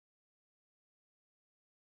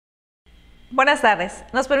Buenas tardes.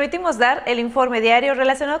 Nos permitimos dar el informe diario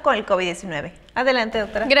relacionado con el COVID-19. Adelante,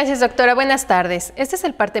 doctora. Gracias, doctora. Buenas tardes. Este es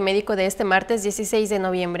el parte médico de este martes 16 de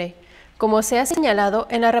noviembre. Como se ha señalado,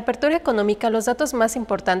 en la reapertura económica los datos más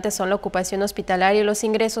importantes son la ocupación hospitalaria y los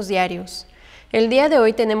ingresos diarios. El día de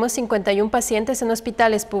hoy tenemos 51 pacientes en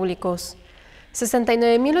hospitales públicos.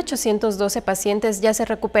 69.812 pacientes ya se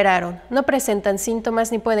recuperaron, no presentan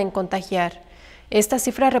síntomas ni pueden contagiar. Esta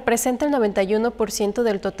cifra representa el 91%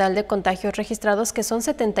 del total de contagios registrados, que son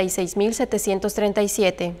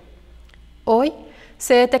 76.737. Hoy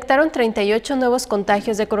se detectaron 38 nuevos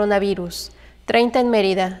contagios de coronavirus, 30 en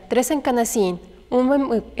Mérida, 3 en Canacín,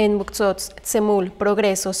 1 en Buxots, Tzemul,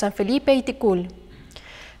 Progreso, San Felipe y Ticul.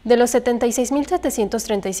 De los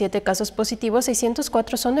 76.737 casos positivos,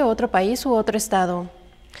 604 son de otro país u otro estado.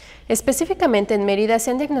 Específicamente en Mérida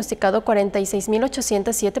se han diagnosticado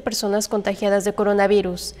 46.807 personas contagiadas de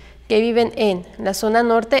coronavirus, que viven en la zona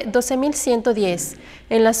norte 12.110,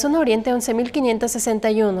 en la zona oriente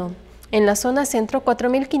 11.561, en la zona centro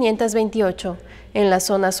 4.528, en la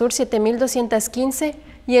zona sur 7.215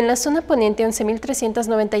 y en la zona poniente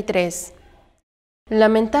 11.393.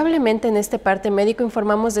 Lamentablemente en este parte médico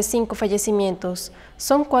informamos de 5 fallecimientos,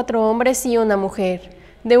 son 4 hombres y una mujer,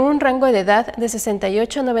 de un rango de edad de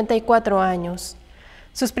 68 a 94 años.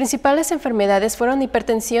 Sus principales enfermedades fueron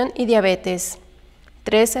hipertensión y diabetes.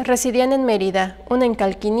 3 residían en Mérida, 1 en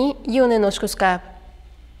Calquiní y 1 en Oshkoshkab.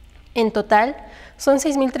 En total, son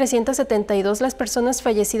 6.372 las personas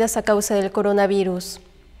fallecidas a causa del coronavirus.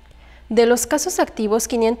 De los casos activos,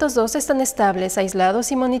 502 están estables,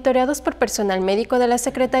 aislados y monitoreados por personal médico de la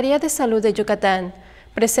Secretaría de Salud de Yucatán.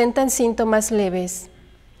 Presentan síntomas leves.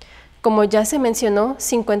 Como ya se mencionó,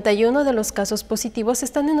 51 de los casos positivos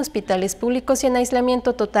están en hospitales públicos y en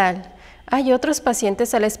aislamiento total. Hay otros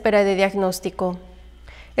pacientes a la espera de diagnóstico.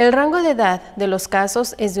 El rango de edad de los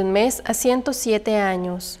casos es de 1 mes a 107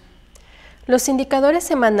 años. Los indicadores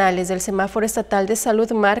semanales del semáforo estatal de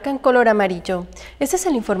salud marcan color amarillo. Este es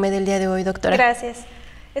el informe del día de hoy, doctora. Gracias.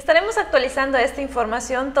 Estaremos actualizando esta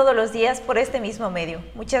información todos los días por este mismo medio.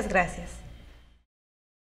 Muchas gracias.